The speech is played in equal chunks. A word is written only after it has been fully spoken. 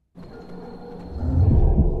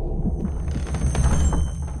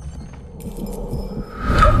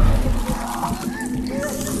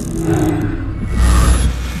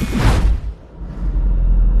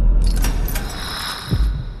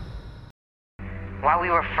while we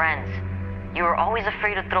were friends, you were always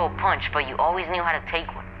afraid to throw a punch, but you always knew how to take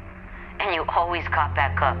one. And you always got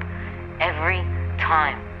back up. Every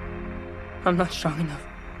time. I'm not strong enough.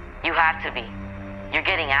 You have to be. You're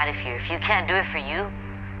getting out of here. If you can't do it for you,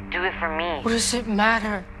 do it for me. What does it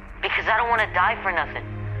matter? Because I don't want to die for nothing.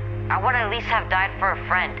 I want to at least have died for a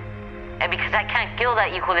friend. And because I can't kill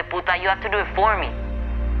that hijo de puta, you have to do it for me.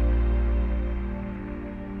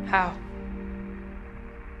 How?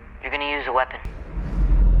 You're gonna use a weapon.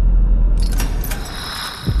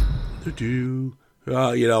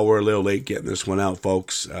 We're a little late getting this one out,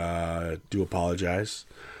 folks. Do apologize.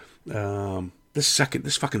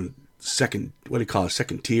 This fucking second, what do you call it?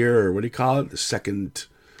 Second tier, or what do you call it? The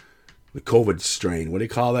COVID strain. What do you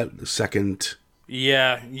call that? The second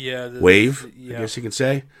Yeah. wave, I guess you can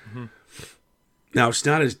say. Mm-hmm. Now, it's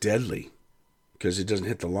not as deadly because it doesn't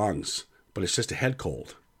hit the lungs, but it's just a head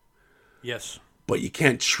cold. Yes. But you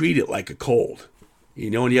can't treat it like a cold.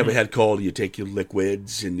 You know, when you have a head cold, you take your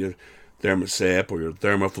liquids and your Thermosip or your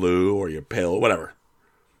Thermoflu or your pill, whatever.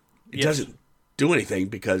 It doesn't do anything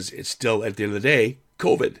because it's still, at the end of the day,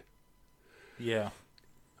 COVID. Yeah.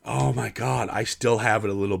 Oh my God, I still have it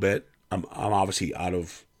a little bit. I'm obviously out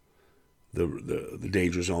of the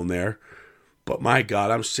danger zone there. But my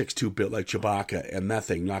God, I'm 6'2", built like Chewbacca, and that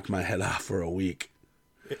thing knocked my head off for a week.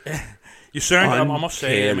 You sound, I must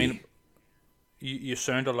say, I mean, you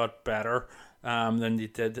sound a lot better than you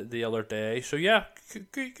did the other day. So yeah,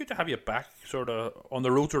 good to have you back, sort of on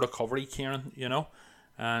the road to recovery, Kieran. You know,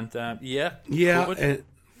 and yeah, and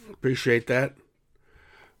appreciate that.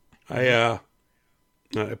 I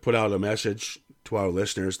put out a message to our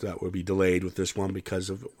listeners that would be delayed with this one because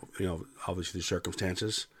of obviously the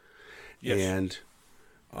circumstances. Yes. And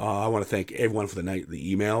I want to thank everyone for the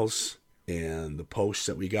emails and the posts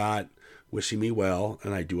that we got wishing me well,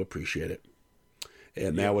 and I do appreciate it.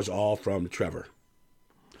 And that was all from Trevor.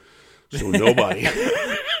 So nobody.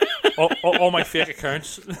 all my fake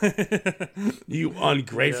accounts. You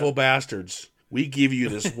ungrateful bastards. We give you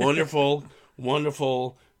this wonderful,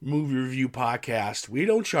 wonderful movie review podcast. We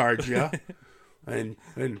don't charge you. And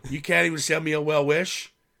you can't even send me a well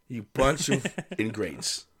wish. You bunch of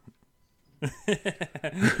ingrates. You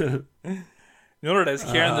know what it is,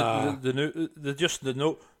 Kieran?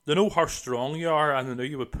 They know how strong you are, and they know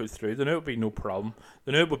you would pull through. They know it would be no problem.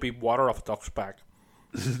 They know it would be water off a duck's back.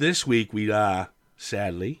 This week,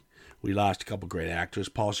 sadly, we lost a couple great actors.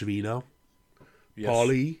 Paul Sorvino,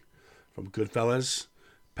 Paulie from Goodfellas,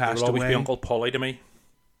 passed away. Will always be Uncle Paulie to me.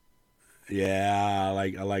 Yeah,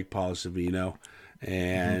 I like Paul Sorvino,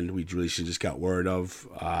 and we recently just got word of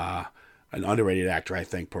an underrated actor, I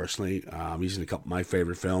think, personally. He's in a couple of my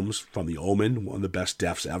favorite films, from The Omen, one of the best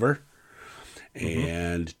deaths ever,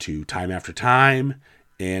 and to Time After Time,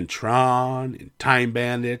 and Tron, and Time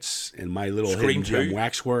Bandits, and my little hidden gem,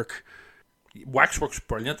 Waxwork. Waxwork's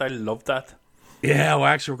brilliant. I love that. Yeah,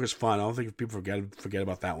 Waxwork was fun. I don't think people forget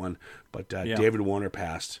about that one. But David Warner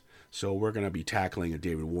passed, so we're going to be tackling a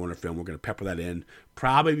David Warner film. We're going to pepper that in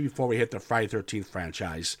probably before we hit the Friday the 13th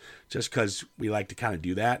franchise, just because we like to kind of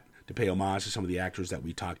do that, to pay homage to some of the actors that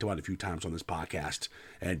we talked about a few times on this podcast,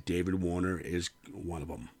 and David Warner is one of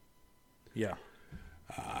them. Yeah.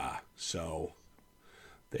 So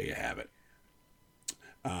there you have it.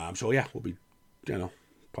 So yeah, we'll be,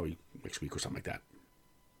 probably next week or something like that.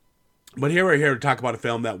 But we're here to talk about a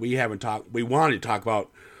film that we wanted to talk about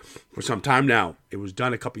for some time now. It was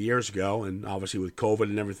done a couple years ago, and obviously with COVID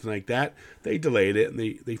and everything like that, they delayed it, and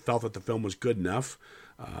they felt that the film was good enough.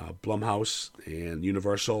 Blumhouse and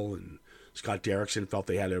Universal and Scott Derrickson felt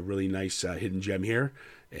they had a really nice hidden gem here,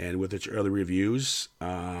 and with its early reviews,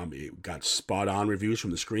 it got spot-on reviews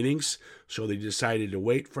from the screenings, so they decided to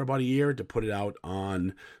wait for about a year to put it out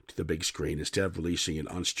on to the big screen instead of releasing it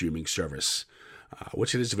on streaming service,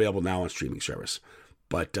 which it is available now on streaming service.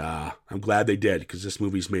 But I'm glad they did, because this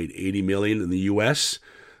movie's made $80 million in the U.S.,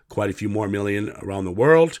 quite a few more million around the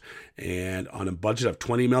world, and on a budget of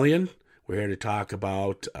 $20 million. We're here to talk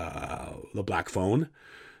about The Black Phone,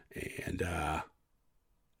 and a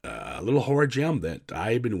little horror gem that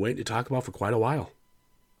I've been waiting to talk about for quite a while.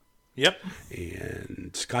 Yep.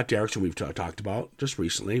 And Scott Derrickson we've talked about just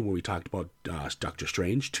recently when we talked about Doctor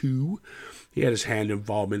Strange 2. He had his hand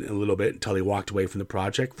involvement in a little bit until he walked away from the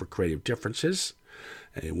project for creative differences,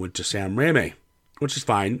 and he went to Sam Raimi, which is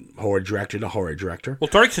fine. Horror director to horror director. Well,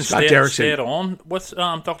 Derrickson stayed on with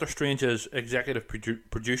Doctor Strange as executive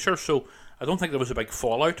producer, so I don't think there was a big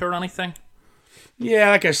fallout or anything. Yeah,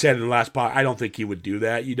 like I said in the last part, I don't think he would do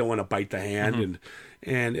that. You don't want to bite the hand,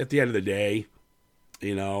 and at the end of the day,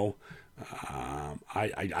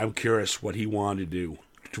 I'm curious what he wanted to do.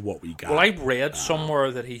 to what we got. Well, I read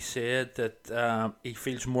somewhere that he said that he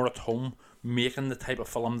feels more at home making the type of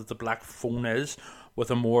film that The Black Phone is, with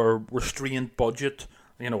a more restrained budget.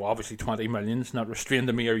 Obviously 20 million's not restrained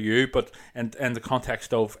to me or you, but in the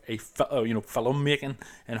context of a film making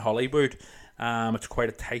in Hollywood, it's quite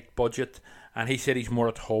a tight budget. And he said he's more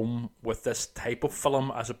at home with this type of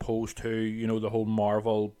film as opposed to, the whole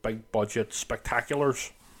Marvel big budget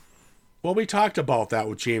spectaculars. Well, we talked about that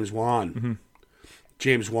with James Wan. Mm-hmm.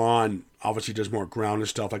 James Wan obviously does more grounded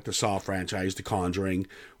stuff like the Saw franchise, The Conjuring,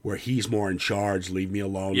 where he's more in charge, leave me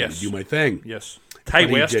alone, yes. Let me do my thing. Yes. Ty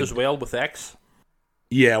West as well with X.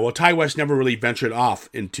 Yeah, well, Ty West never really ventured off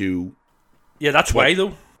into... Yeah, that's why,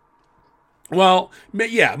 though. Well,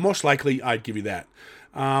 yeah, most likely I'd give you that.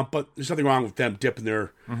 But there's nothing wrong with them dipping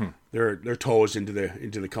their toes into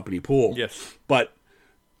the company pool. Yes. But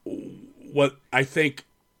what I think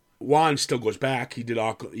Wan still goes back. He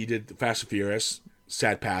did Fast and Furious,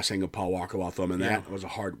 sad passing of Paul Walker while filming that. It was a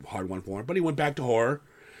hard one for him. But he went back to horror.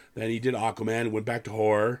 Then he did Aquaman, went back to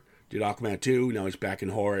horror. Did Aquaman 2, now he's back in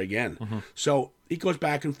horror again. Mm-hmm. So he goes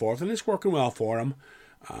back and forth, and it's working well for him.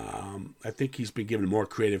 I think he's been given more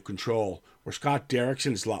creative control. Where Scott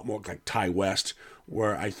Derrickson is a lot more like Ty West,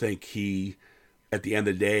 where I think he, at the end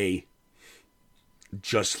of the day,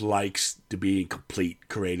 just likes to be in complete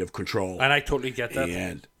creative control. And I totally get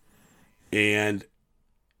that. And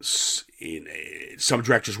some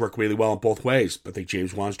directors work really well in both ways. I think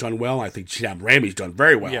James Wan's done well. I think Sam Raimi's done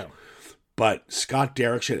very well. Yeah. But Scott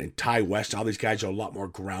Derrickson and Ty West, all these guys are a lot more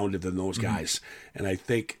grounded than those guys. And I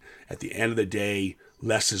think at the end of the day,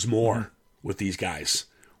 less is more with these guys.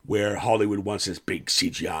 Where Hollywood wants this big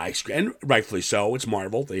CGI, and rightfully so. It's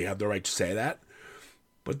Marvel; they have the right to say that.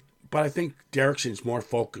 But I think Derrickson's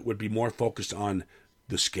would be more focused on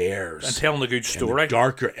the scares and telling a good story.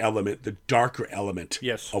 The darker element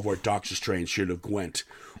yes. of where Doctor Strange should have went.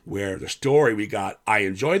 Where the story we got, I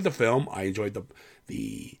enjoyed the film. I enjoyed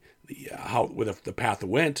the path it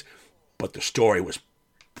went, but the story was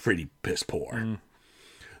pretty piss poor.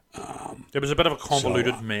 It was a bit of a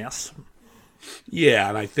convoluted mess. Yeah,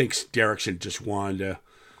 and I think Derrickson just wanted to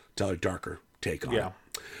tell a darker take on it.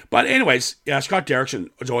 But anyways, Scott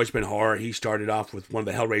Derrickson has always been horror. He started off with one of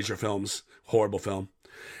the Hellraiser films, horrible film,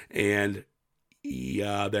 and he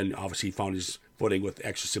then obviously found his footing with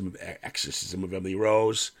Exorcism of Emily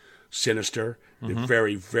Rose, Sinister, the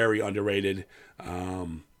very, very underrated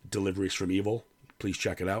Deliveries from Evil. Please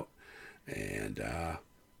check it out. And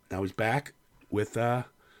now he's back with The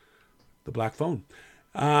Black Phone.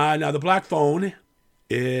 Now, The Black Phone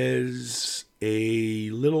is a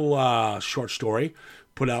little short story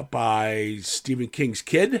put out by Stephen King's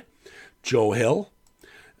kid, Joe Hill.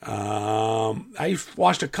 I've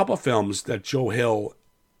watched a couple of films that Joe Hill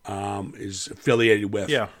is affiliated with.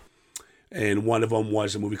 Yeah. And one of them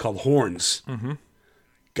was a movie called Horns. Mm-hmm.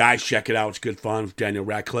 Guys, check it out. It's good fun with Daniel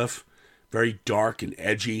Radcliffe. Very dark and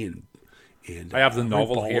edgy. And I have the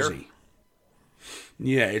novel here.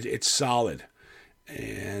 Yeah, it's solid.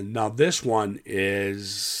 And now this one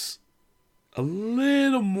is a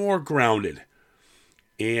little more grounded.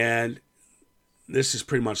 And this is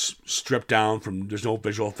pretty much stripped down from, there's no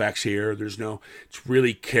visual effects here. It's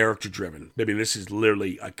really character driven. I mean, this is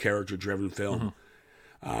literally a character driven film.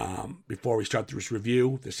 Mm-hmm. Before we start this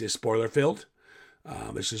review, this is spoiler filled.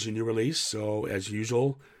 This is a new release. So as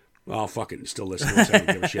usual, well, fuck it, still listen to us. I don't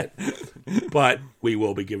give a shit. But we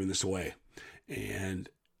will be giving this away. And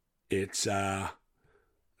it's going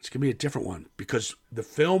to be a different one because the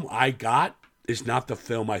film I got is not the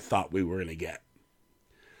film I thought we were going to get.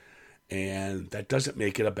 And that doesn't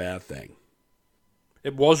make it a bad thing.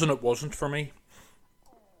 It wasn't for me.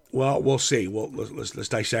 Well, we'll see. Let's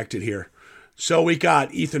dissect it here. So we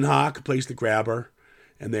got Ethan Hawke plays the grabber,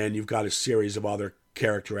 and then you've got a series of other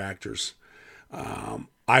character actors.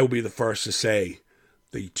 I will be the first to say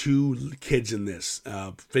the two kids in this,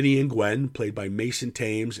 Finney and Gwen, played by Mason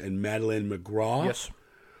Thames and Madeline McGraw. Yes.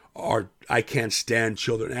 I can't stand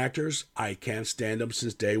children actors. I can't stand them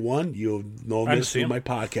since day one. You've known this through my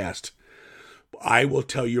podcast. I will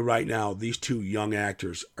tell you right now, these two young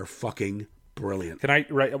actors are fucking brilliant. I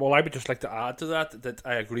would just like to add to that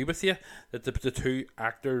I agree with you that the two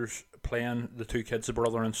actors playing the two kids, the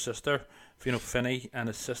brother and sister, Finney and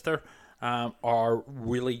his sister, are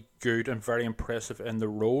really good and very impressive in the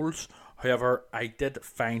roles. However, I did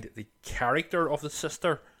find the character of the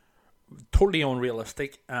sister totally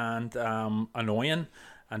unrealistic and annoying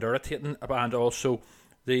and irritating, and also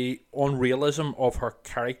the unrealism of her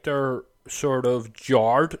character sort of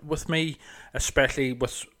jarred with me, especially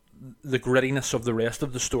with the grittiness of the rest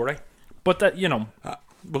of the story. But that,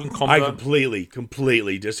 We can come I to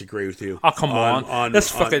completely disagree with you. Oh, come on.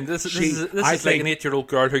 This is like an 8-year-old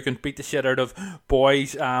girl who can beat the shit out of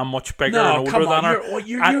boys much bigger and older than her.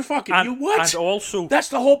 You're fucking... what? And also... That's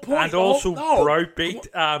the whole point. And also browbeat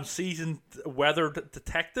seasoned weathered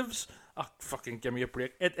detectives. Oh, fucking give me a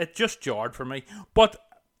break. It just jarred for me. But,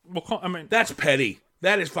 I mean... That's petty.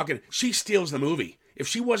 That is fucking... She steals the movie. If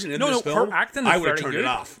she wasn't in this film, her acting I is would have very turned good. it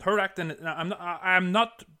off. Her acting... I'm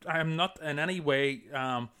not in any way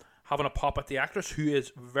having a pop at the actress, who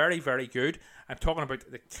is very, very good. I'm talking about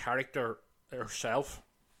the character herself.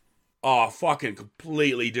 Oh, fucking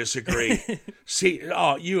completely disagree. See,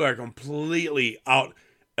 you are completely out.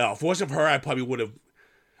 If it wasn't for her, I probably would have...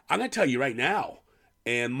 I'm going to tell you right now.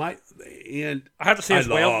 I have to say as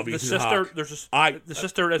well, the sister, the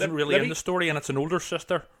sister isn't really in the story, and it's an older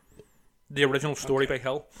sister. The original story by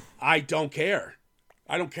Hill. I don't care.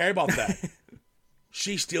 I don't care about that.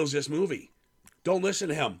 She steals this movie. Don't listen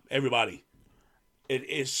to him, everybody. It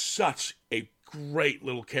is such a great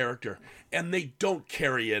little character, and they don't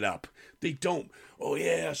carry it up. They don't, oh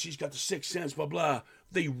yeah, she's got the sixth sense, blah, blah.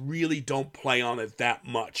 They really don't play on it that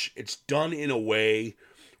much. It's done in a way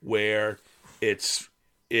where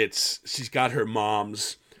she's got her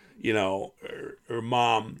mom's, her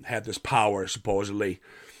mom had this power, supposedly,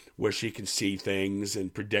 where she can see things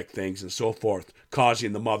and predict things and so forth,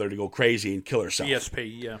 causing the mother to go crazy and kill herself.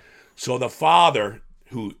 ESP, yeah. So the father,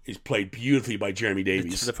 who is played beautifully by Jeremy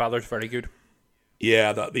Davies. The father's very good.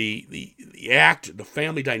 Yeah, the act, the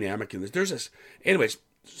family dynamic in this. There's this. Anyways,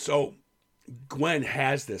 so Gwen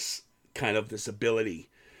has this kind of this ability.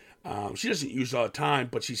 She doesn't use it all the time,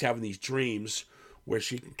 but she's having these dreams where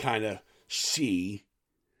she can kind of see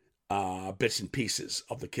bits and pieces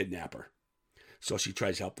of the kidnapper. So she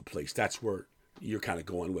tries to help the police. That's where you're kind of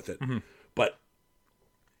going with it. Mm-hmm. But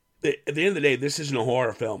at the end of the day, this isn't a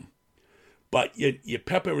horror film. But you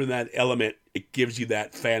pepper in that element, it gives you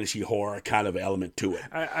that fantasy horror kind of element to it.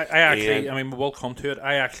 We'll come to it.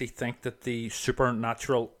 I actually think that the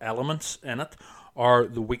supernatural elements in it are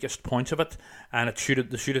the weakest points of it, and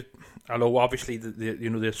they should have. Although obviously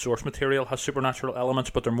the source material has supernatural elements,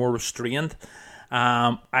 but they're more restrained.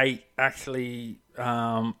 I actually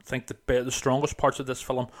think that the strongest parts of this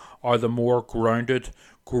film are the more grounded,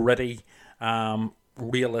 gritty,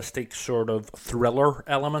 realistic sort of thriller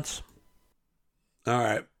elements. All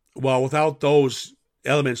right. Well, without those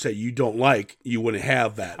elements that you don't like, you wouldn't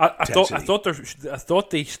have that. I thought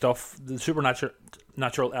the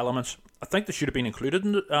supernatural elements, I think they should have been included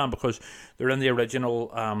in it, because they're in the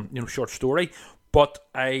original short story. But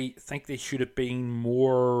I think they should have been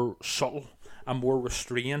more subtle and more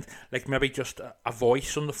restrained, like maybe just a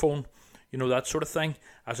voice on the phone, that sort of thing,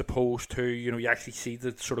 as opposed to, you actually see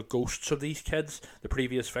the sort of ghosts of these kids, the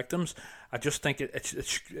previous victims. I just think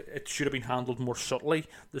it should have been handled more subtly,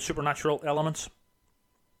 the supernatural elements.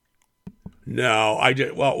 No, I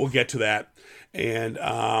did. Well, we'll get to that. And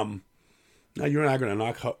now you're not going to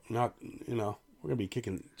knock, we're going to be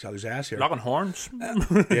kicking each other's ass here. Knocking horns.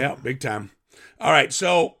 Yeah, big time. All right,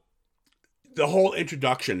 so the whole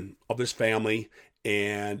introduction of this family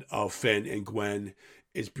and of Finn and Gwen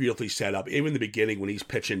is beautifully set up. Even in the beginning when he's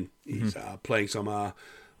pitching, he's playing some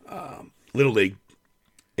Little League,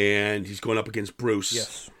 and he's going up against Bruce.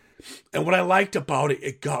 Yes. And what I liked about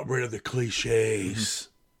it got rid of the cliches.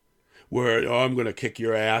 Where, I'm going to kick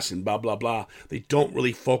your ass and blah, blah, blah. They don't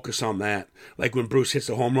really focus on that. Like when Bruce hits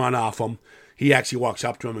a home run off him, he actually walks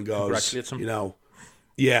up to him and goes, congratulates him.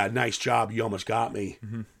 Yeah, nice job. You almost got me.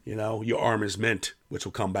 Mm-hmm. Your arm is mint, which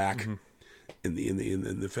will come back in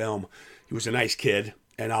the film. He was a nice kid,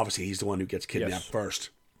 and obviously he's the one who gets kidnapped first.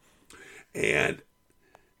 And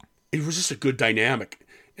it was just a good dynamic.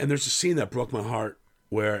 And there's a scene that broke my heart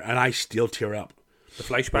and I still tear up. The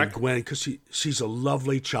flashback? Gwen, because she's a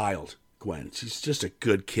lovely child, Gwen. She's just a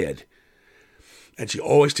good kid. And she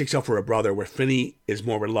always takes up for her brother, where Finney is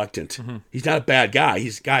more reluctant. Mm-hmm. He's not a bad guy.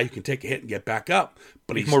 He's a guy who can take a hit and get back up,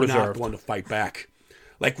 but he's more not reserved. the one to fight back.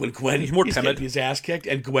 Like when Gwen, he's more timid. His ass kicked,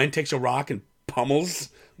 and Gwen takes a rock and pummels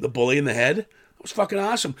the bully in the head. It was fucking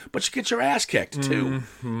awesome. But she gets her ass kicked too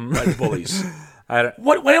by the bullies. I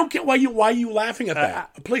don't get why you laughing at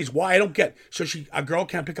that. Please, why I don't get. So a girl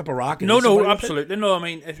can't pick up a rock. And No, absolutely no. I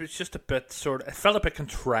mean, it was just a bit it felt a bit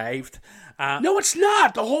contrived. No, it's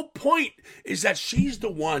not. The whole point is that she's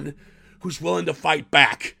the one who's willing to fight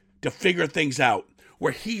back to figure things out,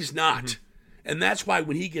 where he's not, and that's why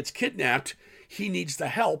when he gets kidnapped, he needs the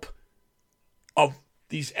help of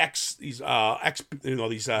these victims, these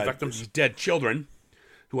dead children,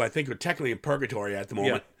 who I think are technically in purgatory at the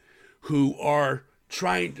moment. Yeah. Who are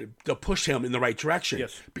trying to push him in the right direction.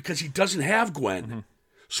 Yes. Because he doesn't have Gwen. Mm-hmm.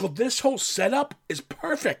 So this whole setup is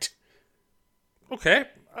perfect. Okay.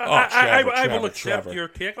 Trevor, I will accept Trevor. your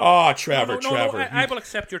take on it. Trevor. I will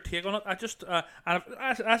accept your take on it. I just, and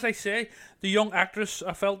as I say, the young actress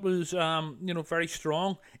I felt was, very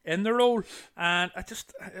strong in the role, and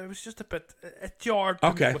it was just a bit, it jarred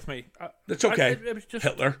with me. That's okay. It was just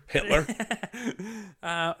Hitler.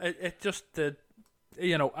 it just did,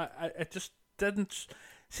 it just didn't.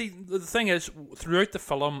 See, the thing is, throughout the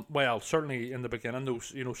film, well, certainly in the beginning,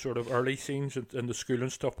 those sort of early scenes in the school and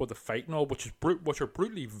stuff with the fight and all, which are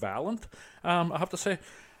brutally violent. I have to say,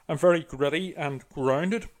 and very gritty and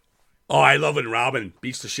grounded. Oh, I love when Robin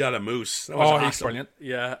beats the shit out of Moose. That was awesome. He's brilliant.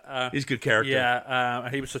 Yeah, he's a good character. Yeah,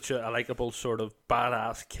 he was such a likable sort of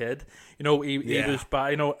badass kid. He was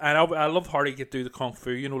bad. And I love how he could do the kung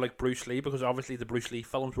fu. Like Bruce Lee, because obviously the Bruce Lee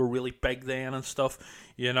films were really big then and stuff.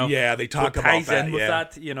 Yeah, they talk so it about ties that. in with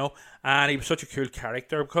that. And he was such a cool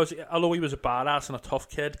character because although he was a badass and a tough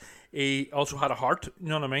kid, he also had a heart. You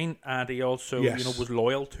know what I mean? And he also was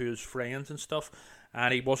loyal to his friends and stuff.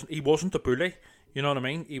 And he wasn't a bully. You know what I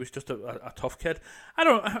mean? He was just a tough kid. Like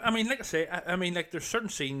I say, there's certain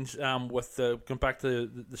scenes with going back to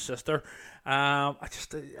the sister. I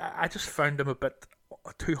just found him a bit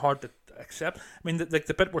too hard to accept. I mean,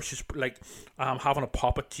 the bit where she's like having a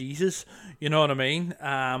pop at Jesus. You know what I mean?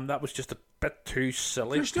 That was just a bit too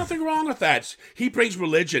silly. There's nothing wrong with that. He brings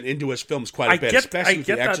religion into his films quite a bit, especially with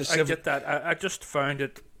The Exorcist. I get that. I just found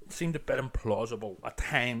it seemed a bit implausible at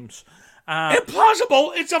times.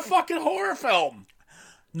 Implausible? It's a fucking horror film.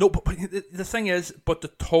 No, but the thing is,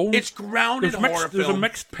 the tone... It's grounded horror film. There's a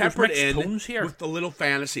mixed tones here. With the little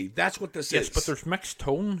fantasy. That's what this is. Yes, but there's mixed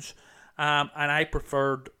tones. And I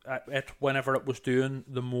preferred it whenever it was doing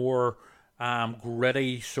the more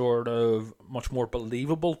gritty, sort of, much more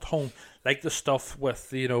believable tone. Like the stuff with,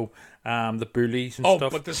 the bullies and stuff. Oh,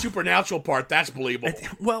 but the supernatural part, that's believable.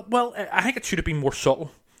 I think it should have been more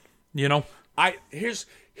subtle,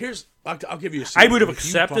 Here's I'll give you a scene. I would have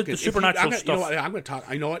accepted the supernatural stuff. You know what, I'm going to talk.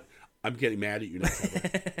 I know what? I'm getting mad at you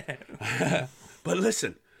now. But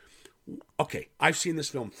listen. Okay, I've seen this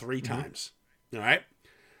film 3 times. All right?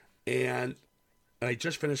 And I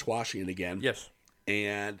just finished watching it again. Yes.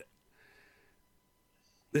 And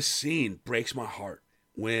this scene breaks my heart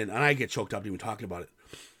and I get choked up even talking about it.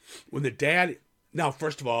 When the dad, now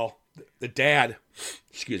first of all, the dad,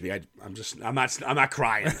 excuse me, I'm not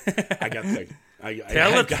crying. I got the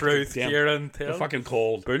Tell the truth, Kieran. Tell. Fucking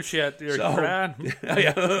cold. Bullshit. You're crying.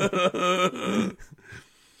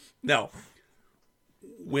 No.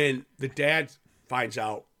 When the dad finds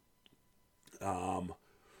out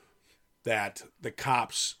that the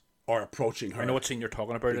cops are approaching her, I know what scene you're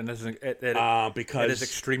talking about, and because it is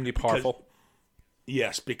extremely powerful.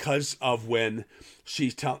 Because of when she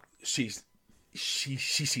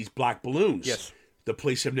sees black balloons. Yes. The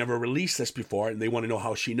police have never released this before, and they want to know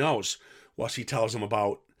how she knows. Well, she tells them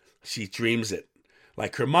she dreams it,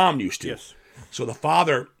 like her mom used to. Yes. So the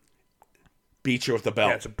father beats her with the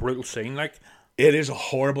belt. Yeah, it's a brutal scene. It is a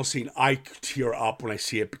horrible scene. I tear up when I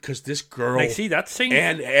see it because this girl. I see that scene.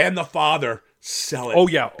 And the father sell it. Oh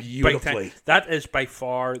yeah, beautifully. That is by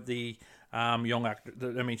far the young actor.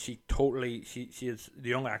 I mean, she is the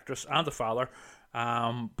young actress and the father.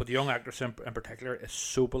 But the young actress in particular is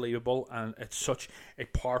so believable, and it's such a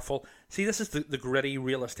powerful. See, this is the gritty,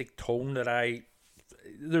 realistic tone that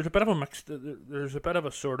there's a bit of a mix. There's a bit of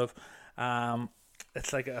a sort of.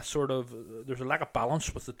 It's like a sort of. There's a lack of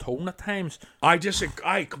balance with the tone at times. I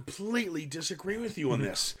completely disagree with you on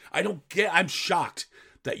this. I'm shocked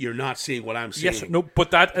that you're not seeing what I'm seeing. Yes, no,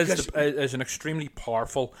 but that is an extremely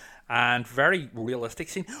powerful and very realistic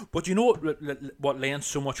scene. But you know what lends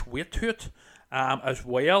so much weight to it? As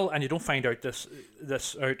well, and you don't find out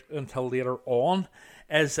this out until later on,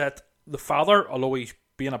 is that the father, although he's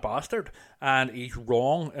being a bastard and he's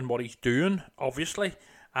wrong in what he's doing, obviously,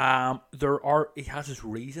 he has his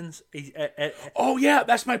reasons. Oh yeah,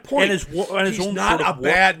 that's my point. He's own not sort of a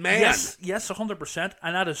bad man. Yes, 100%,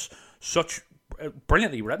 and that is such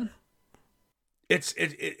brilliantly written. It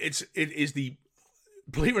is the,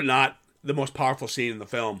 believe it or not, the most powerful scene in the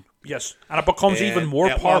film. Yes, and it becomes even more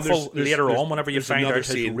powerful later on whenever you find out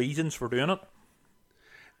his reasons for doing it.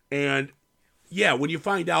 And yeah, when you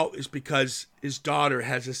find out, it's because his daughter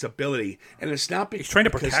has this ability, and it's not because he's trying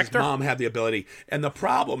to protect her. His mom had the ability, and the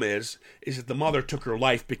problem is that the mother took her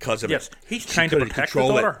life because of it. Yes, he's trying to protect the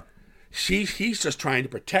daughter. He's just trying to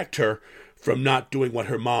protect her from not doing what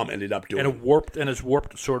her mom ended up doing in his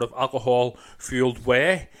warped sort of alcohol fueled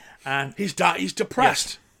way, and he's depressed.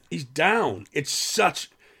 Yes. He's down.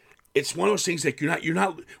 It's one of those things that you're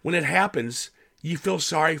not when it happens, you feel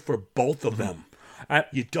sorry for both of them.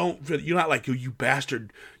 You're not like you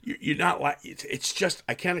bastard. You're not like it's just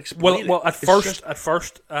I can't explain. Well, at first,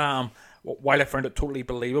 while I found it totally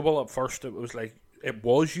believable, at first it was like it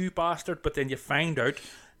was you bastard, but then you find out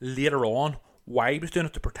later on why he was doing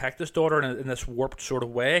it, to protect his daughter in this warped sort of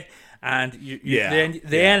way, and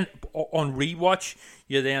then on rewatch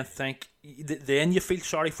you then think, then you feel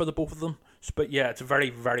sorry for the both of them. But yeah, it's a very,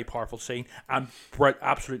 very powerful scene and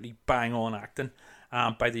absolutely bang on acting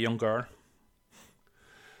by the young girl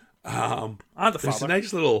and the father. It's a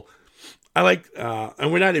nice little. I like,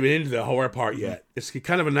 and we're not even into the horror part yet. It's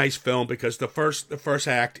kind of a nice film because the first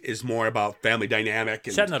act is more about family dynamic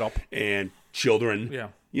and setting it up and children. Yeah.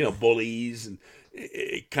 Bullies, and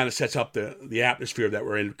it kind of sets up the atmosphere that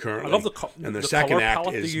we're in currently. I love and the second act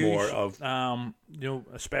is more of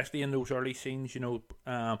especially in those early scenes.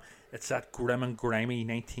 It's that grim and grimy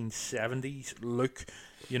 1970s look.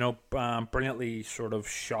 Brilliantly sort of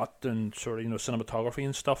shot and sort of cinematography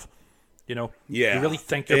and stuff. You really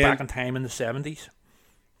think you're back in time in the 70s.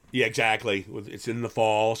 Yeah, exactly. It's in the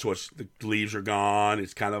fall, so the leaves are gone.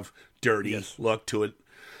 It's kind of dirty look to it.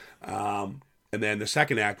 And then the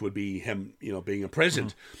second act would be him, being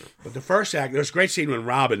imprisoned. But the first act, there's a great scene when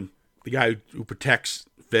Robin, the guy who protects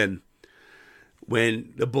Finn,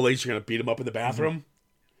 when the bullies are going to beat him up in the bathroom,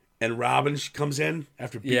 and Robin comes in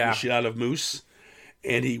after beating the shit out of Moose,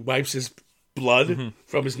 and he wipes his blood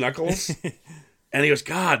from his knuckles, and he goes,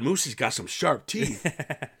 God, Moose has got some sharp teeth.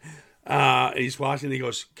 And he's watching, and he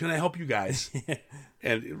goes, can I help you guys?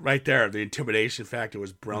 And right there, the intimidation factor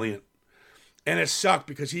was brilliant. And it sucked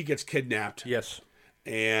because he gets kidnapped. Yes.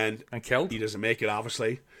 And killed. He doesn't make it,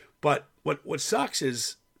 obviously. But what sucks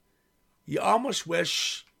is you almost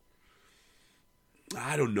wish,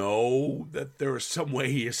 I don't know, that there was some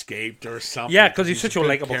way he escaped or something. Yeah, because he's such a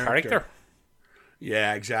likable character.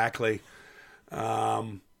 Yeah, exactly.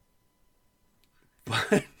 But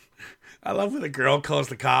I love when the girl calls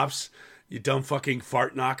the cops, you dumb fucking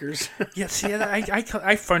fart knockers. Yeah, see,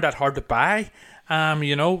 I found that hard to buy.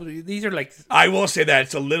 These are like... I will say that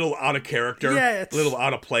it's a little out of character, a little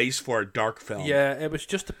out of place for a dark film. Yeah, it was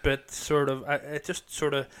just a bit sort of...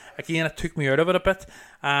 again, it took me out of it a bit.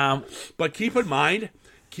 But keep in mind,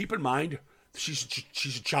 she's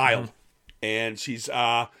a child, and she's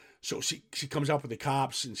so she comes up with the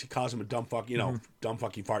cops and she calls them a dumb fuck, dumb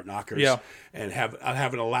fucking fart knockers, and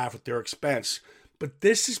having a laugh at their expense. But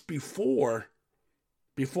this is before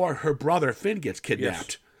her brother Finn gets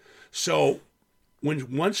kidnapped, so.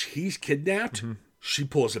 Once he's kidnapped, she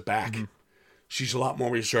pulls it back. She's a lot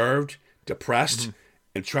more reserved, depressed,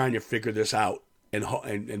 and trying to figure this out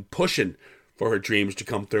and pushing for her dreams to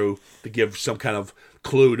come through to give some kind of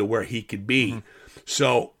clue to where he could be.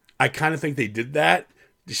 So I kind of think they did that.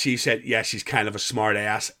 She said, yeah, she's kind of a smart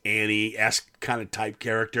ass, Annie-esque kind of type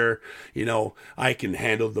character. I can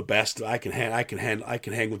handle the best. I can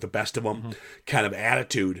hang with the best of them kind of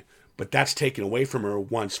attitude. But that's taken away from her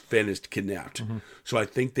once Finn is kidnapped. So I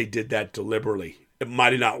think they did that deliberately. It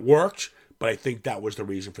might have not worked, but I think that was the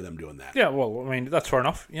reason for them doing that. Yeah, well, I mean, that's fair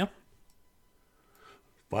enough, yeah.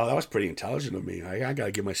 Well, that was pretty intelligent of me. I got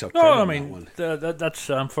to give myself credit on that one. That's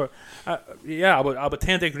for... I would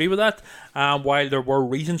tend to agree with that. While there were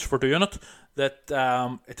reasons for doing it,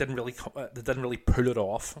 that it didn't really pull it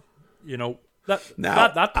off.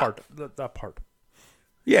 That part.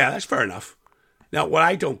 Yeah, that's fair enough. Now, what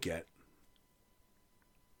I don't get,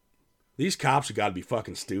 these cops have got to be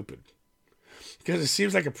fucking stupid. Because it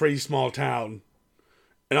seems like a pretty small town,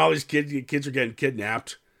 and all these kids are getting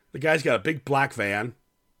kidnapped. The guy's got a big black van.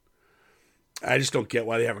 I just don't get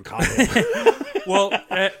why they haven't caught him. Well,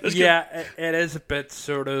 it is a bit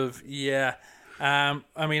sort of, I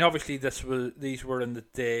mean, obviously these were in the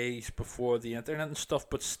days before the internet and stuff,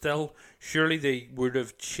 but still, surely they would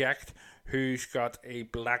have checked who's got a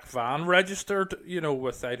black van registered,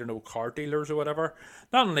 with, I don't know, car dealers or whatever.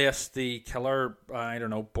 Not unless the killer,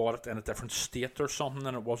 bought it in a different state or something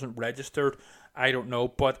and it wasn't registered. I don't know.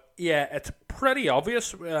 But, yeah, it's pretty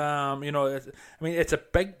obvious. It's a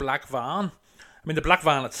big black van. I mean, the black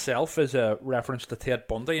van itself is a reference to Ted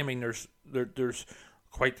Bundy. I mean, there's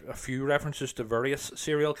quite a few references to various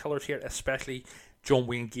serial killers here, especially John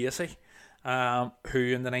Wayne Gacy. Who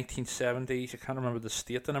in the 1970s, I can't remember the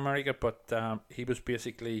state in America, but he was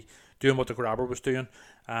basically doing what the Grabber was doing.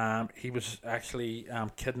 He was actually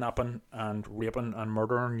kidnapping and raping and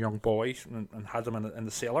murdering young boys and had them in the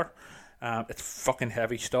cellar. It's fucking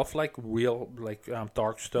heavy stuff, real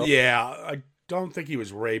dark stuff. Yeah, I don't think he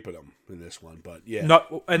was raping them in this one, but yeah.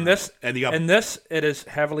 Not in this. In this, it is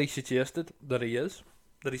heavily suggested that he's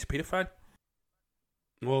a pedophile.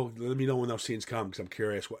 Well, let me know when those scenes come because I'm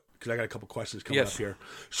curious. Because I got a couple questions coming up here.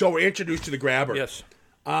 So we're introduced to the grabber. Yes.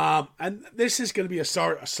 And this is going to be a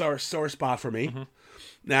sore spot for me. Mm-hmm.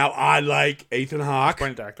 Now, I like Ethan Hawke.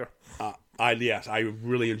 Brilliant actor. I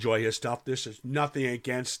really enjoy his stuff. This is nothing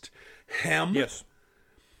against him. Yes.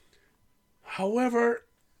 However,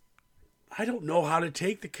 I don't know how to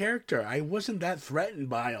take the character. I wasn't that threatened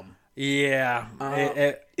by him. Yeah.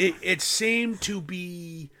 It seemed to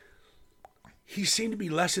be... He seemed to be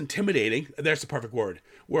less intimidating. There's the perfect word.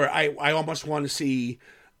 Where I almost want to see...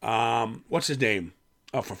 what's his name?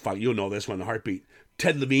 Oh, for fuck, you'll know this one, the Heartbeat.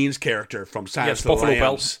 Ted Levine's character from Silence of the Buffalo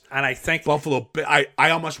Lambs. Bill. And I think... Buffalo Bill. I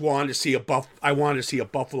almost wanted to see a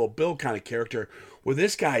Buffalo Bill kind of character where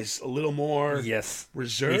this guy's a little more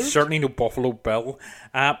reserved. He's certainly no Buffalo Bill.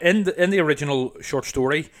 In the original short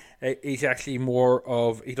story, he's actually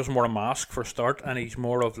he doesn't wear a mask for a start, and he's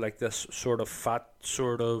more of like this sort of fat,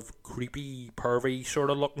 sort of creepy, pervy sort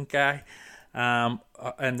of looking guy. And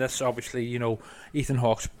this obviously, Ethan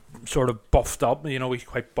Hawke's sort of buffed up, he's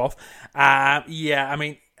quite buff. I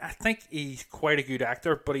think he's quite a good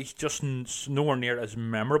actor, but he's just nowhere near as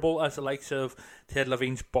memorable as the likes of Ted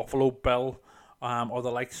Levine's Buffalo Bill, or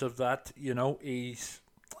the likes of that. He's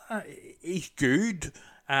good,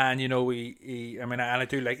 and and I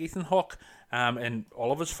do like Ethan Hawke in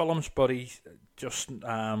all of his films, but he's just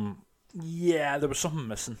there was something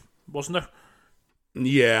missing, wasn't there?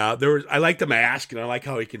 Yeah, I like the mask, and I like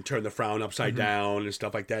how he can turn the frown upside down and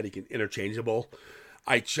stuff like that. He can interchangeable.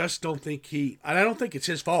 I just don't think and I don't think it's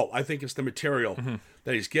his fault. I think it's the material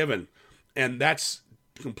that he's given, and that's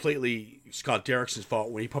completely Scott Derrickson's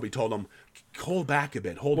fault when he probably told him, hold back a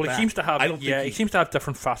bit, hold back. He seems to have. He seems to have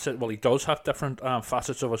different facets. Well, he does have different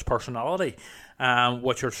facets of his personality,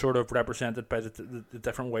 which are sort of represented by the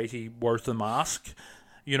different ways he wears the mask.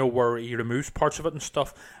 Where he removes parts of it and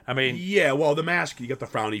stuff. I mean... Yeah, well, the mask, you got the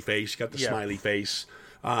frowny face, you got the smiley face,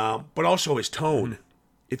 but also his tone.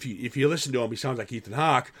 If you listen to him, he sounds like Ethan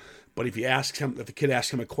Hawke, but if the kid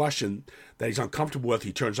asks him a question that he's uncomfortable with,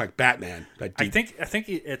 he turns like Batman. I think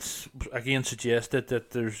it's, again, suggested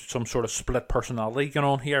that there's some sort of split personality going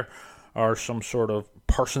on here, or some sort of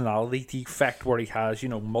personality defect where he has,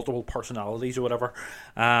 multiple personalities or whatever,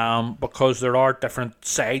 because there are different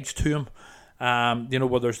sides to him.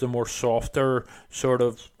 Where there's the more softer sort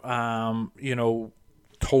of, tone,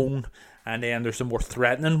 and then there's the more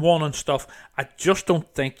threatening one and stuff. I just don't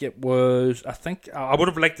think it was... I think I would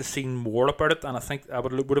have liked to see more about it, and I think I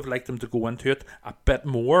would have liked them to go into it a bit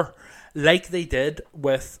more, like they did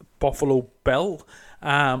with Buffalo Bill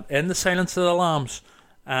in The Silence of the Lambs.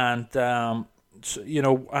 And...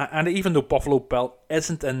 and even though Buffalo Bill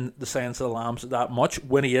isn't in The Silence of the Lambs that much,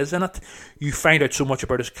 when he is in it, you find out so much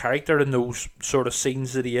about his character in those sort of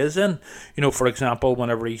scenes that he is in. For example,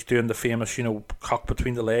 whenever he's doing the famous, cock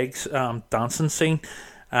between the legs dancing scene,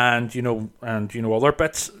 and other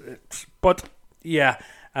bits. But yeah,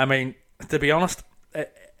 I mean, to be honest,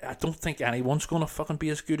 I don't think anyone's going to fucking be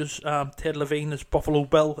as good as Ted Levine as Buffalo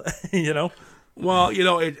Bill. Well,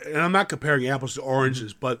 and I'm not comparing apples to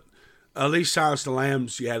oranges, but at least Silence of the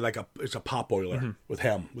Lambs, you had it's a pot boiler with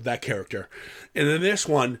him, with that character. And in this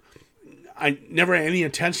one, I never had any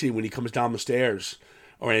intensity when he comes down the stairs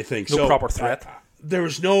or anything. No proper threat. There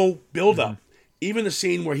was no build-up. Even the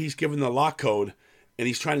scene where he's given the lock code and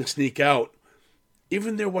he's trying to sneak out,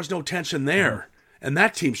 even there was no tension there. And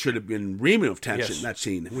that team should have been reaming of tension, that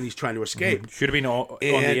scene, when he's trying to escape. Should have been on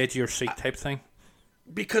the edge of your seat type thing.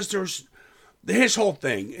 Because his whole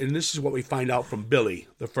thing, and this is what we find out from Billy,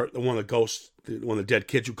 the one of the ghosts, one of the dead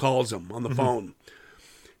kids who calls him on the phone.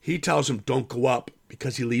 He tells him don't go up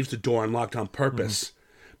because he leaves the door unlocked on purpose.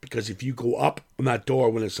 Because if you go up on that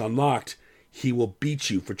door when it's unlocked, he will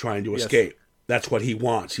beat you for trying to escape. That's what he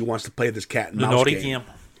wants. He wants to play this cat and mouse game.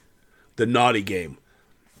 The naughty game.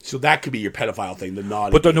 So that could be your pedophile thing, the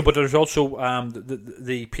naughty game. But there's also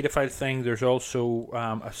the pedophile thing. There's also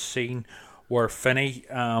a scene where Finney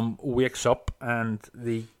wakes up and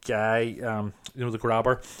the guy, the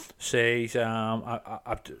grabber, says,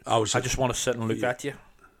 I just want to sit and look at you.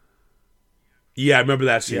 Yeah, I remember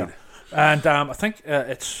that scene. Yeah. And I think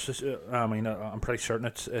I'm pretty certain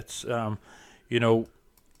it's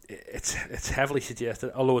heavily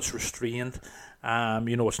suggested, although it's restrained.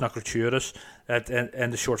 It's not gratuitous. That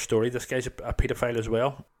in the short story, this guy's a paedophile as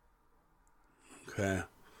well. Okay.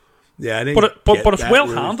 Yeah, I didn't but it's well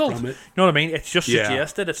handled. You know what I mean? It's just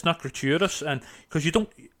suggested. It's not gratuitous, and because you don't,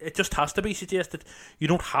 it just has to be suggested. You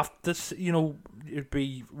don't have to, it'd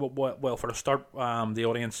be well for a start. The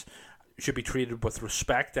audience should be treated with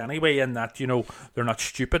respect anyway, in that they're not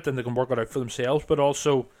stupid and they can work it out for themselves. But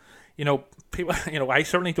also, people, I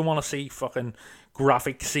certainly don't want to see fucking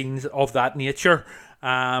graphic scenes of that nature.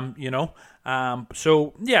 So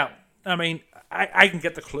yeah, I mean, I can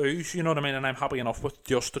get the clues, you know what I mean, and I'm happy enough with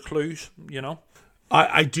just the clues,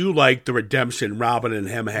 I do like the redemption Robin and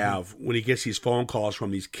him have when he gets these phone calls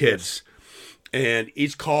from these kids. And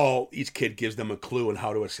each kid gives them a clue on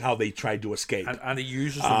how they tried to escape. And he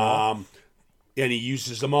uses them all. And he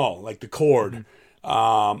uses them all, like the cord,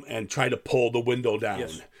 and try to pull the window down.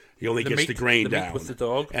 Yes. He only gets the grain down. Meat with the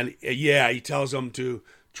dog. And he tells them to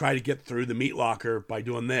try to get through the meat locker by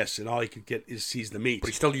doing this, and all he can get is sees the meat.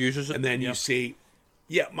 But he still uses it. And then you see,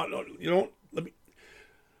 let me.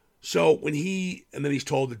 So when then he's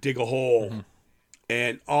told to dig a hole,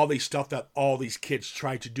 and all these stuff that all these kids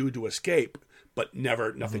tried to do to escape, but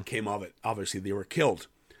nothing came of it. Obviously, they were killed.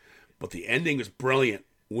 But the ending is brilliant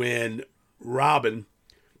when Robin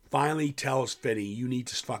finally tells Finney, you need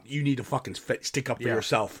to fucking stick up for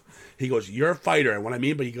yourself. He goes, you're a fighter. And what do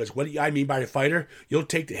I mean by a fighter? You'll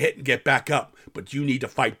take the hit and get back up, but you need to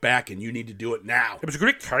fight back, and you need to do it now. It was a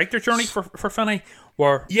great character journey for Finney.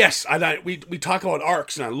 Yes, we talk about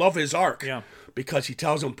arcs, and I love his arc. Yeah. Because he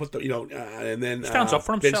tells him and then he stands up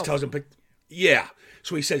for himself. Vince tells him,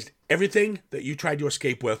 So he says, everything that you tried to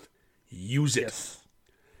escape with, use it. Yes.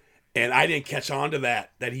 And I didn't catch on to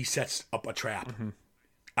that he sets up a trap.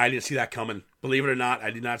 I didn't see that coming. Believe it or not, I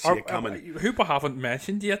did not see it coming. Who we haven't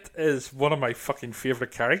mentioned yet is one of my fucking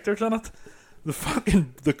favourite characters in it. The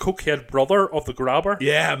cokehead brother of the grabber.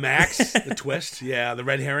 Yeah, Max, the twist. Yeah, the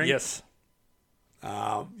red herring. Yes.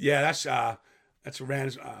 That's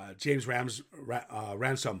James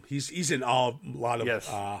Ransom. He's in a lot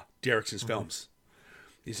of Derrickson's films.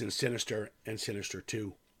 He's in Sinister and Sinister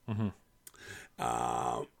 2. When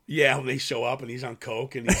they show up and he's on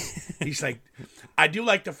coke and he's like, I do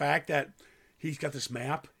like the fact that he's got this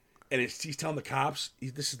map and he's telling the cops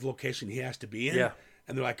this is the location he has to be in. Yeah.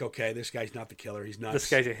 And they're like, okay, this guy's not the killer. He's not. This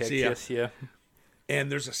guy's a hit. Yes, yeah.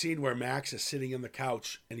 And there's a scene where Max is sitting on the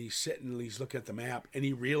couch and he's looking at the map and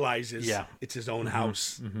he realizes it's his own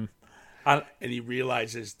house. And he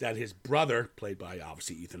realizes that his brother, played by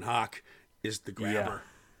obviously Ethan Hawke, is the grabber.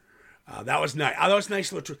 That was nice. That was a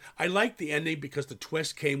nice little twist. I liked the ending because the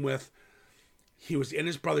twist came with he was in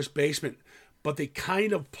his brother's basement, but they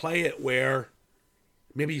kind of play it where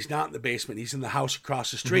maybe he's not in the basement. He's in the house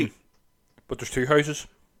across the street. But there's two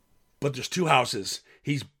houses.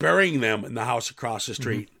 He's burying them in the house across the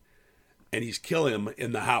street, and he's killing them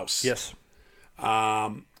in the house. Yes.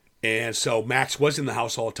 And so Max was in the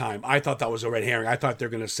house all the time. I thought that was a red herring. I thought they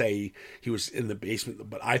were going to say he was in the basement,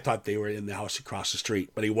 but I thought they were in the house across the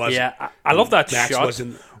street. But he wasn't. Yeah, I love that Max shot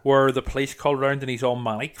where the police call around and he's all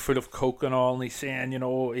manic, full of coke and all, and he's saying,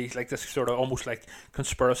 he's like this sort of almost like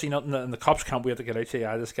conspiracy nut, and the cops can't wait to get out and say,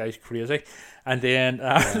 this guy's crazy. And then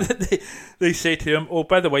they say to him, oh,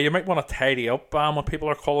 by the way, you might want to tidy up when people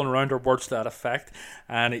are calling around, or words to that effect.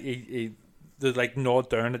 And they like nod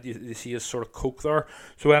down and you see his sort of coke there.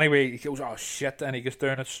 So anyway, he goes, oh shit, and he gets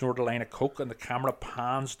down and snorts a line of coke, and the camera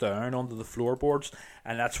pans down onto the floorboards,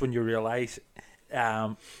 and that's when you realise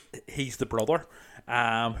he's the brother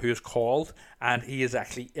who is called, and he is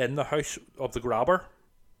actually in the house of the grabber.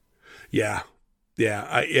 Yeah,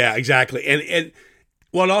 exactly. And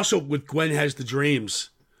also with Gwen has the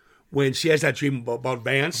dreams. When she has that dream about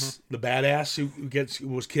Vance, the badass who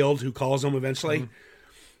was killed, who calls him eventually.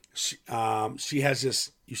 She has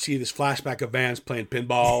this. You see this flashback of Vance playing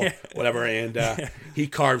pinball, whatever, and he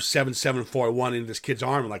carves 7741 into this kid's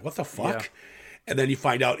arm. I'm like, what the fuck? And then you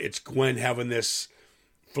find out it's Gwen having this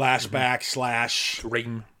flashback /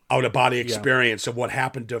 dream, out of body experience of what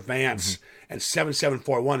happened to Vance, and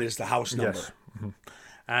 7741 is the house number. Yes.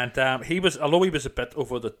 And he was, although he was a bit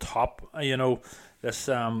over the top, this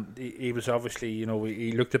he was obviously,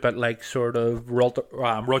 he looked a bit like sort of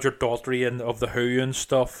Roger Daltrey and of the Who and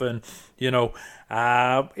stuff, and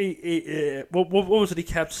what was it he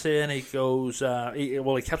kept saying? He goes,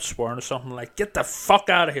 he kept swearing or something like, "Get the fuck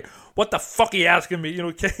out of here! What the fuck are you asking me?"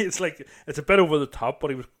 It's like it's a bit over the top,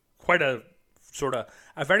 but he was quite a sort of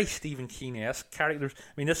a very Stephen King-esque character.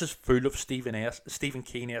 I mean, this is full of Stephen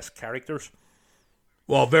King-esque characters.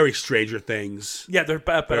 Well, very Stranger Things. Yeah, they're a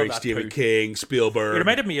bit very of that Stephen too. King, Spielberg. It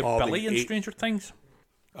reminded me of Billy in Stranger Things.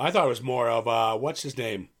 I thought it was more of what's his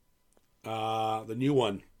name, the new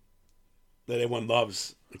one that everyone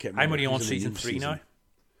loves. I can't remember. I'm only on season 3 now.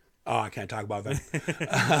 Oh, I can't talk about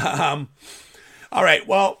that. All right.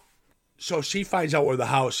 Well, so she finds out where the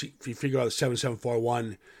house. She figures out the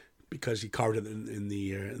 7741 because he carved it in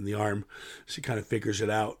the arm. She kind of figures it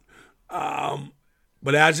out.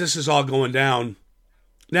 But as this is all going down.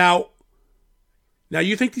 Now, Now,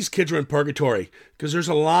 you think these kids are in purgatory because there's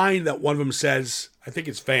a line that one of them says, I think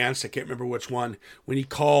it's Vance, I can't remember which one, when he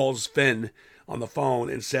calls Finn on the phone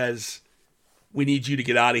and says, we need you to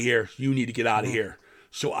get out of here. You need to get out of here.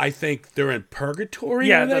 So I think they're in purgatory.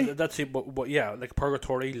 Yeah, that's it. But yeah, like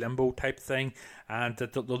purgatory, limbo type thing, and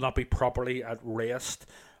that they'll not be properly at rest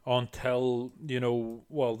until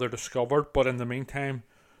they're discovered. But in the meantime,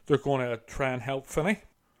 they're going to try and help Finney.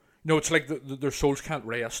 It's like their souls can't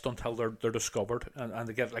rest until they're discovered, and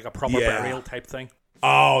they get like a proper burial type thing.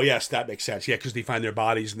 Oh yes, that makes sense. Yeah, because they find their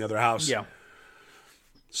bodies in the other house. Yeah.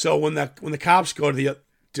 So when the cops go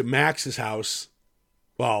to Max's house,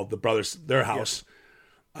 well, the brothers, their house,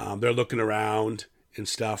 they're looking around and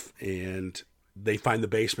stuff, and they find the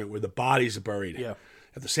basement where the bodies are buried. Yeah.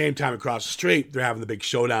 At the same time, across the street, they're having the big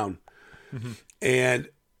showdown. Mm-hmm. And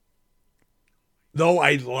though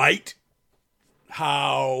I liked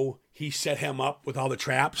how he set him up with all the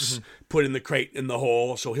traps, put in the crate in the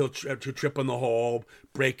hole, so he'll trip on the hole,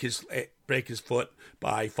 break his foot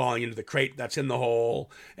by falling into the crate that's in the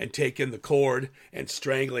hole, and taking the cord and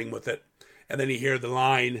strangling with it. And then you hear the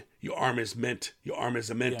line, your arm is mint, your arm is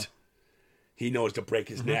a mint. Yeah. He knows to break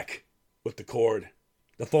his neck with the cord,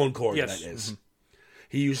 the phone cord, that is.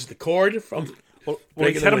 He uses the cord from... Well,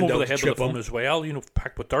 he's hit him over the head with the phone as well,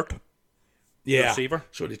 packed with dirt. Yeah. Receiver.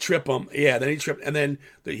 So to trip him, then he tripped, and then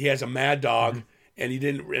he has a mad dog, and he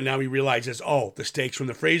didn't. And now he realizes, the steak's from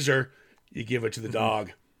the freezer. You give it to the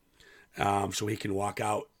dog, so he can walk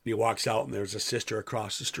out. He walks out, and there's a sister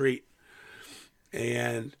across the street.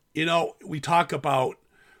 And we talk about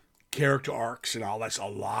character arcs and all that's a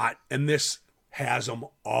lot, and this has them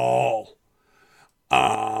all.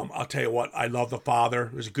 I'll tell you what, I love the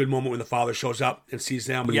father. There's a good moment when the father shows up and sees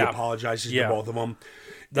them, and he apologizes to both of them.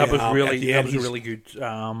 That was really a really good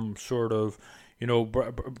sort of,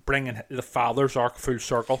 bringing the father's arc full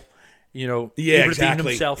circle. He redeemed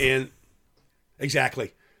himself. And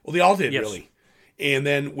exactly. Well, they all did really. And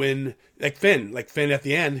then when like Finn at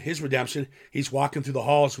the end, his redemption, he's walking through the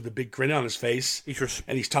halls with a big grin on his face,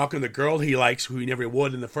 and he's talking to the girl he likes, who he never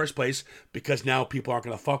would in the first place, because now people aren't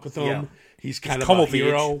going to fuck with him. Yeah. He's kind of a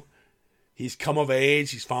hero. Age. He's come of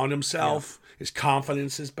age. He's found himself. Yeah. His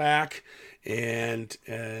confidence is back. And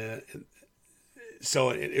so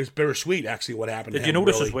it was bittersweet, actually, what happened. Did you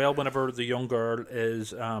notice as well, whenever the young girl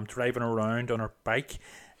is driving around on her bike,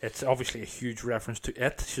 it's obviously a huge reference to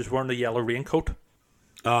It. She's wearing a yellow raincoat.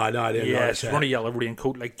 Oh, no, I didn't notice that. Yeah, she's wearing a yellow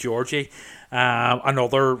raincoat like Georgie.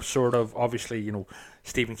 Another sort of, obviously,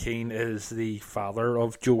 Stephen King is the father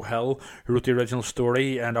of Joe Hill, who wrote the original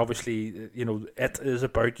story, and obviously, It is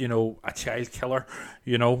about, a child killer,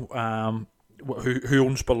 who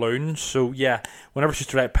owns balloons. So yeah, whenever she's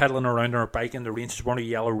pedaling around on her bike in the rain, she's wearing a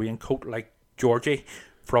yellow raincoat like Georgie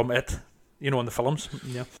from It, in the films.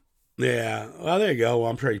 Yeah. Yeah. Well, there you go.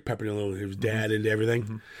 Well, I'm sure he peppered a little his dad into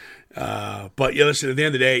everything. But yeah, listen, at the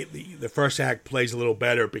end of the day, the first act plays a little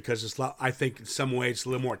better because it's, I think in some ways it's a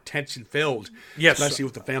little more tension filled. Yes. Especially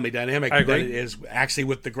with the family dynamic than it is actually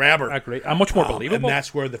with the grabber. I agree. I'm much more believable. And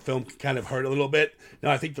that's where the film kind of hurt a little bit. Now,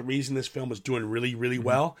 I think the reason this film is doing really, really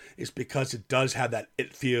well is because it does have that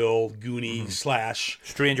It feel, Goonies /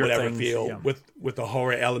 Stranger whatever Things, feel with a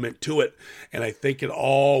horror element to it. And I think it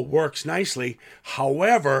all works nicely.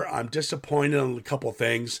 However, I'm disappointed on a couple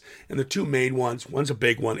things. And the two main ones, one's a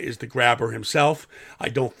big one, is the grabber himself. I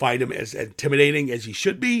don't find him as intimidating as he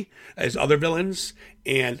should be as other villains,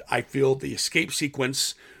 and I feel the escape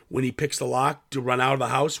sequence when he picks the lock to run out of the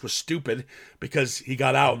house was stupid because he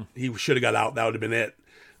got out. He should have got out. That would have been it.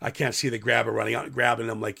 I can't see the grabber running out and grabbing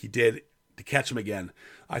him like he did to catch him again.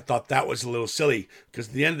 I thought that was a little silly because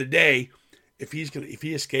at the end of the day, if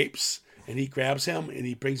he escapes and he grabs him and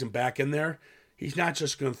he brings him back in there, he's not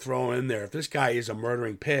just going to throw him in there. If this guy is a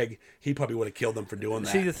murdering pig, he probably would have killed him for doing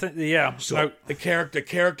that. See, So the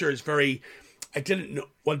character is very. I didn't know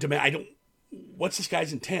what to. I don't. What's this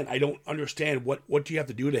guy's intent? I don't understand. What do you have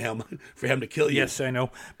to do to him for him to kill you? Yes, I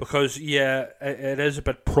know, because it is a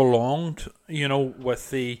bit prolonged. With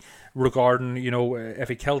the regarding if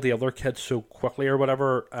he killed the other kids so quickly or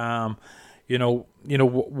whatever.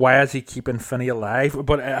 Why is he keeping Finney alive?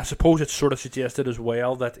 But I suppose it's sort of suggested as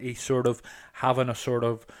well that he's sort of having a sort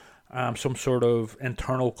of some sort of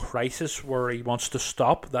internal crisis where he wants to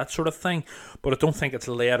stop, that sort of thing. But I don't think it's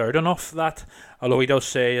laid out enough, that, although he does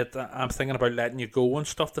say it, I'm thinking about letting you go and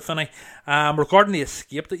stuff to Finney. Regarding the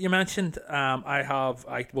escape that you mentioned, I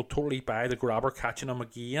will totally buy the grabber catching him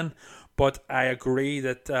again, but I agree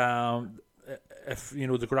that if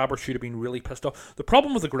the grabber should have been really pissed off. The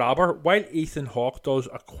problem with the grabber, while Ethan Hawke does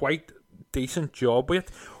a quite decent job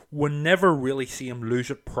with, we never really see him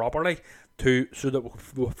lose it properly. So that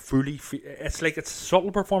we fully it's like it's a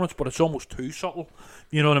subtle performance, but it's almost too subtle.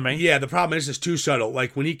 You know what I mean? Yeah, the problem is it's too subtle.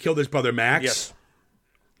 Like when he killed his brother Max, yes,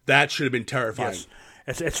 that should have been terrifying.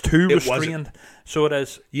 Yes. It's too restrained. So it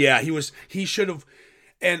is. Yeah, he should have,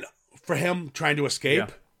 and for him trying to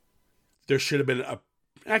escape, there should have been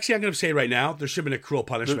actually, I'm going to say it right now, there should have been a cruel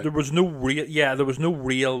punishment. There was no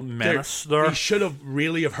real menace there. He should have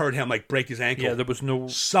really have hurt him, like break his ankle. Yeah, there was no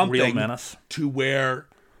something real menace to where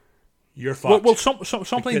you're fucked. Well,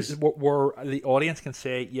 something where the audience can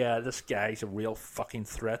say, yeah, this guy's a real fucking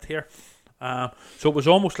threat here. So it was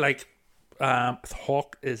almost like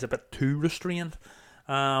Hawk is a bit too restrained,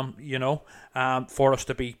 for us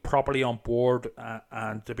to be properly on board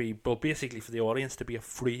and to be, well, basically for the audience to be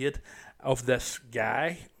afraid of this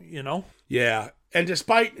guy, Yeah, and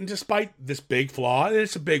despite this big flaw, and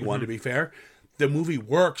it's a big one to be fair, the movie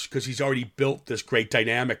works because he's already built this great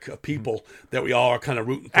dynamic of people that we all are kind of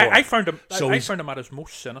rooting for. I found him. I found him at his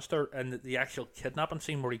most sinister in the actual kidnapping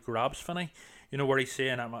scene where he grabs Finney. Where he's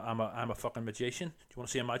saying, "I'm a fucking magician. Do you want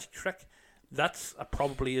to see a magic trick?" That's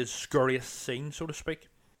probably his scariest scene, so to speak.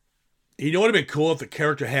 You know what would have been cool if the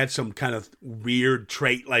character had some kind of weird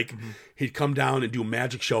trait, like he'd come down and do a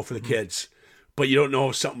magic show for the kids. But you don't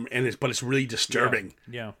know something, but it's really disturbing.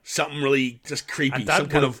 Yeah. Something really just creepy. And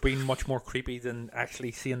that would have been much more creepy than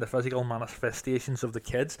actually seeing the physical manifestations of the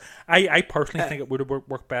kids. I personally think it would have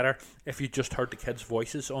worked better if you just heard the kids'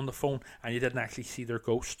 voices on the phone and you didn't actually see their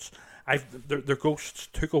ghosts. Their ghosts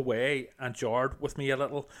took away and jarred with me a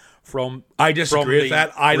little from. I disagree with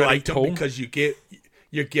that. I liked them because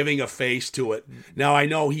you're giving a face to it. Now, I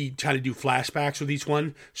know he tried to do flashbacks with each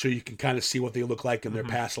one, so you can kind of see what they look like in their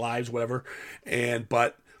past lives, whatever.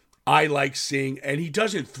 But I like seeing, and he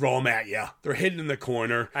doesn't throw them at you. They're hidden in the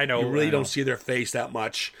corner. I know. You really don't see their face that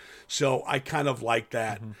much. So I kind of like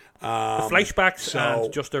that. The flashbacks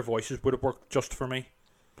and just their voices would have worked just for me.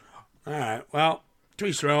 All right. Well, to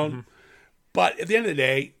each their own. But at the end of the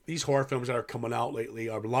day, these horror films that are coming out lately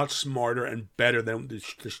are a lot smarter and better than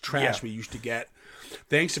this trash we used to get.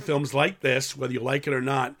 Thanks to films like this, whether you like it or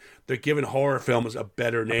not, they're giving horror films a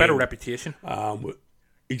better name. A better reputation.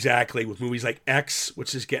 Exactly. With movies like X,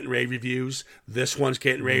 which is getting rave reviews. This one's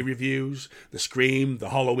getting rave reviews. The Scream, the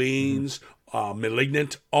Halloweens,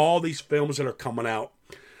 Malignant. All these films that are coming out,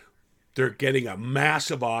 they're getting a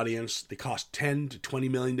massive audience. They cost $10 to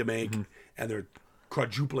 $20 million to make, and they're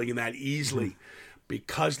quadrupling in that easily.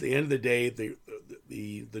 Because at the end of the day, the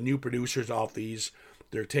new producers off these,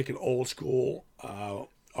 they're taking old school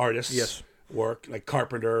artists' work, like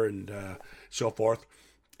Carpenter and so forth,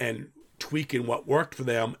 and tweaking what worked for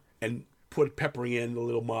them and peppering in a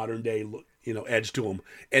little modern day, edge to them,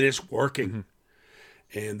 and it's working.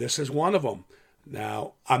 And this is one of them.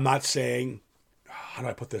 Now, I'm not saying, how do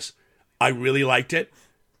I put this? I really liked it,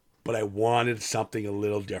 but I wanted something a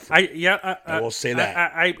little different. I will say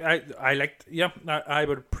that. I liked. Yeah, I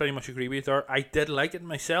would pretty much agree with you there. I did like it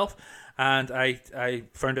myself, and I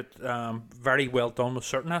found it very well done with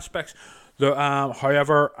certain aspects.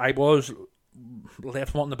 However, I was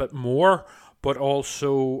left wanting a bit more, but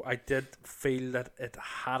also I did feel that it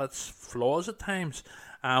had its flaws at times,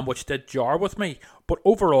 which did jar with me. But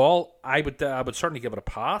overall, I would certainly give it a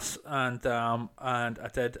pass, and I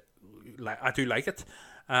do like it.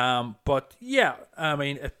 But yeah, I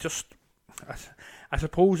mean, it just, I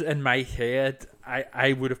suppose in my head,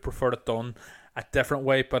 I would have preferred it done a different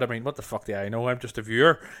way. But I mean, what the fuck do I know? I'm just a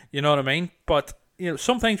viewer, you know what I mean? But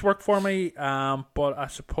some things work for me. But I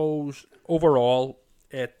suppose overall,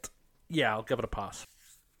 I'll give it a pass.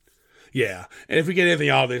 Yeah, and if we get anything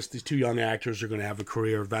out of this, these two young actors are going to have a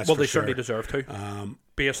career. That's well, they certainly deserve to.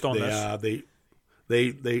 Based on this,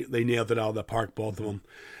 they nailed it out of the park, both of them,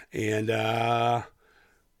 and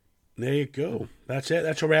there you go. That's it.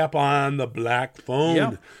 That's a wrap on The Black Phone.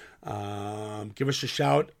 Yeah. Give us a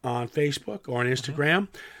shout on Facebook or on Instagram.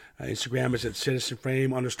 Instagram is at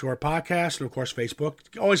citizenframe_podcast, and of course Facebook.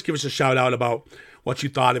 Always give us a shout out about what you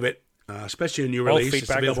thought of it, especially a new release. It's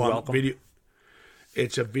available on video.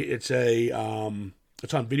 It's on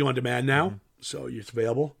video on demand now, so it's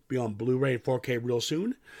available. Be on Blu-ray and 4K real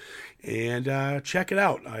soon, and check it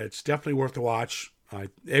out. It's definitely worth the watch.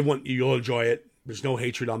 Everyone, you'll enjoy it. There's no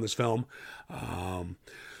hatred on this film,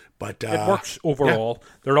 but it works overall. Yeah.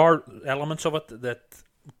 There are elements of it that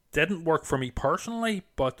didn't work for me personally,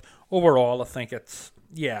 but overall, I think it's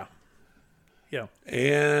Yeah.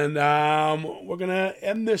 And we're going to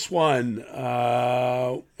end this one.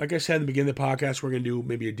 Like I said in the beginning of the podcast, we're going to do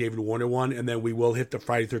maybe a David Warner one, and then we will hit the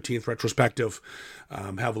Friday 13th retrospective.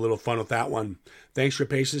 Have a little fun with that one. Thanks for your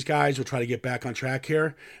patience, guys. We'll try to get back on track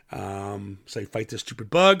here. So fight this stupid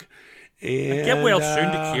bug. And get well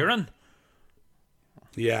soon to Kieran.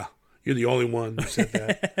 Yeah. You're the only one who said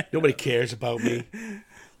that. Nobody cares about me.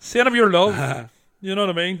 Send him your love. You know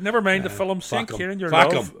what I mean? Never mind the film. Send Kieran your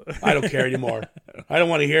love. Fuck him. I don't care anymore. I don't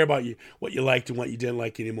want to hear about you, what you liked and what you didn't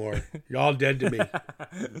like anymore. You're all dead to me. All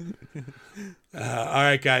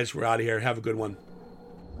right, guys. We're out of here. Have a good one.